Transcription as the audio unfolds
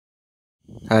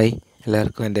Hi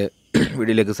എല്ലാവർക്കും എൻ്റെ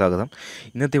വീഡിയോയിലേക്ക് സ്വാഗതം.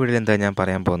 ഇന്നത്തെ വീഡിയോയിൽ എന്താ ഞാൻ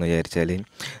പറയാൻ പോകുന്നത് വിചാരിച്ചാൽ,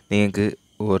 നിങ്ങൾക്ക്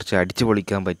കുറച്ച് അടിച്ചു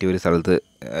പൊളിക്കാൻ പറ്റിയ ഒരു സ്ഥലത്ത്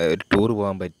ഒരു ടൂർ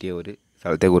പോകാൻ പറ്റിയ ഒരു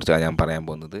സ്ഥലത്തെക്കുറിച്ചാണ് ഞാൻ പറയാൻ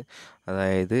പോകുന്നത്.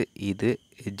 അതായത് ഇത്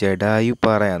ജഡായു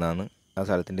പാറയാണെന്നാണ് ആ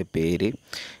സ്ഥലത്തിൻ്റെ പേര്.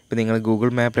 ഇപ്പോൾ നിങ്ങൾ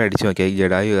ഗൂഗിൾ മാപ്പിൽ അടിച്ചു നോക്കിയാൽ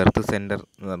ജഡായു എർത്ത് സെൻറ്റർ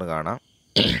എന്ന് പറഞ്ഞ് കാണാം.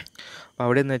 അപ്പോൾ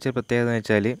അവിടെ എന്ന് വെച്ചാൽ പ്രത്യേകത എന്ന്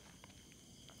വെച്ചാൽ,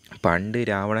 പണ്ട്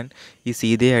രാവണൻ ഈ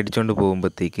സീതയെ അടിച്ചുകൊണ്ട്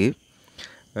പോകുമ്പോഴത്തേക്ക്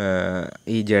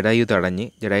ഈ ജഡായു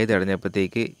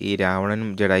തടഞ്ഞപ്പോഴത്തേക്ക് ഈ രാവണനും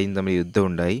ജഡായും തമ്മിൽ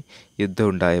യുദ്ധം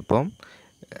ഉണ്ടായപ്പം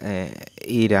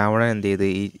ഈ രാവണൻ എന്ത് ചെയ്ത്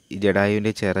ഈ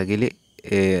ജഡായുവിൻ്റെ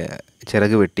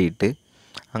ചിറക് വെട്ടിയിട്ട്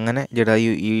അങ്ങനെ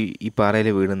ജഡായു ഈ പാറയിൽ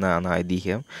വീഴുന്നതാണ്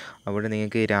ഐതിഹ്യം. അവിടെ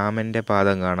നിങ്ങൾക്ക് രാമൻ്റെ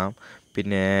പാദം കാണാം.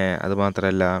 പിന്നെ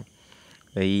അതുമാത്രമല്ല,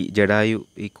 ഈ ജഡായു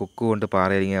ഈ കൊക്ക് കൊണ്ട്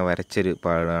പാറയിൽ ഇങ്ങനെ വരച്ചൊരു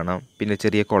പാറ കാണാം. പിന്നെ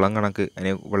ചെറിയ കുളം കണക്ക്,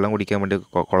 അതിന് വെള്ളം കുടിക്കാൻ വേണ്ടി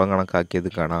കുളം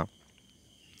കണക്കാക്കിയത് കാണാം.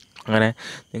 അങ്ങനെ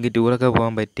നിങ്ങൾക്ക് ടൂറൊക്കെ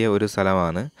പോകാൻ പറ്റിയ ഒരു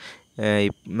സ്ഥലമാണ്.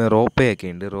 റോപ്പ് ഒക്കെ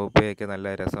ഉണ്ട്. റോപ്പ് ഒക്കെ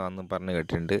നല്ല രസമാണെന്ന് പറഞ്ഞ്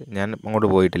കേട്ടിട്ടുണ്ട്. ഞാൻ അങ്ങോട്ട്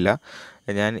പോയിട്ടില്ല.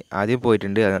 ഞാൻ ആദ്യം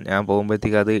പോയിട്ടുണ്ട്. ഞാൻ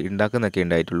പോകുമ്പോഴത്തേക്ക് അത് ഉണ്ടാക്കുന്നൊക്കെ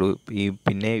ഉണ്ടായിട്ടുള്ളൂ.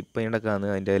 പിന്നെ ഇപ്പം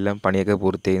ഉണ്ടാക്കാന്ന് അതിൻ്റെ എല്ലാം പണിയൊക്കെ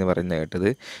പൂർത്തിയായി എന്ന് പറയുന്നത് കേട്ടത്.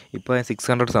 ഇപ്പോൾ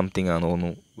 600 സംതിങ് ആണെന്ന്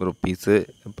തോന്നുന്നു റുപ്പീസ്.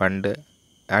 പണ്ട്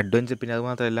അഡ്വഞ്ചർ, പിന്നെ അത്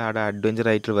മാത്രമല്ല അവിടെ അഡ്വഞ്ചർ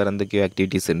ആയിട്ട് വേറെ എന്തൊക്കെയോ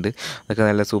ആക്ടിവിറ്റീസ് ഉണ്ട്. അതൊക്കെ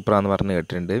നല്ല സൂപ്പറാണെന്ന് പറഞ്ഞ്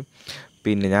കേട്ടിട്ടുണ്ട്.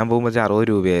 പിന്നെ ഞാൻ പോകുമ്പോൾ 60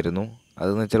 രൂപയായിരുന്നു.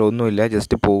 അതെന്ന് വെച്ചാൽ ഒന്നുമില്ല,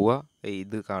 ജസ്റ്റ് പോവുക,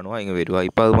 ഇത് കാണുക, ഇങ്ങ് വരിക.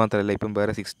 ഇപ്പോൾ അത് മാത്രമല്ല, ഇപ്പം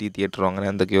വേറെ 60 തിയേറ്ററോ അങ്ങനെ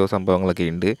എന്തൊക്കെയോ സംഭവങ്ങളൊക്കെ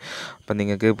ഉണ്ട്. അപ്പം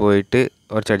നിങ്ങൾക്ക് പോയിട്ട്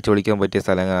കുറച്ച് അടിച്ചു പൊളിക്കാൻ പറ്റിയ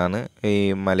സ്ഥലങ്ങളാണ്. ഈ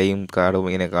മലയും കാടും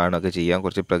ഇങ്ങനെ കാണുകയൊക്കെ ചെയ്യാം.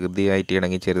 കുറച്ച് പ്രകൃതിയായിട്ട്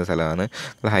ഇണങ്ങിച്ചേരുന്ന സ്ഥലമാണ്.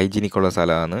 നല്ല ഹൈജീനിക്കുള്ള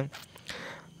സ്ഥലമാണ്.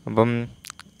 അപ്പം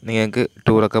നിങ്ങൾക്ക്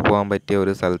ടൂറൊക്കെ പോകാൻ പറ്റിയ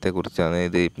ഒരു സ്ഥലത്തെക്കുറിച്ചാണ്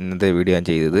ഇന്നത്തെ വീഡിയോ ഞാൻ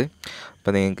ചെയ്തത്.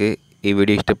 അപ്പോൾ നിങ്ങൾക്ക് ഈ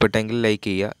വീഡിയോ ഇഷ്ടപ്പെട്ടെങ്കിൽ ലൈക്ക്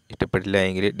ചെയ്യുക, ഇഷ്ടപ്പെട്ടില്ല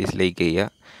എങ്കിൽ ഡിസ്ലൈക്ക് ചെയ്യുക.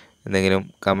 എന്തെങ്കിലും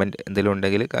കമൻറ്റ് എന്തെങ്കിലും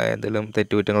ഉണ്ടെങ്കിൽ, എന്തെങ്കിലും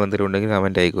തെറ്റുകുറ്റങ്ങൾ എന്തെങ്കിലും ഉണ്ടെങ്കിൽ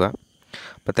കമൻറ്റ് അയക്കുക.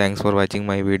 അപ്പോൾ thanks for watching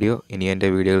my video. ഇനി എൻ്റെ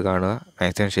വീഡിയോകൾ കാണുക,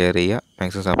 മാക്സിമം ഷെയർ ചെയ്യുക,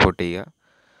 മാക്സിമം സപ്പോർട്ട് ചെയ്യുക.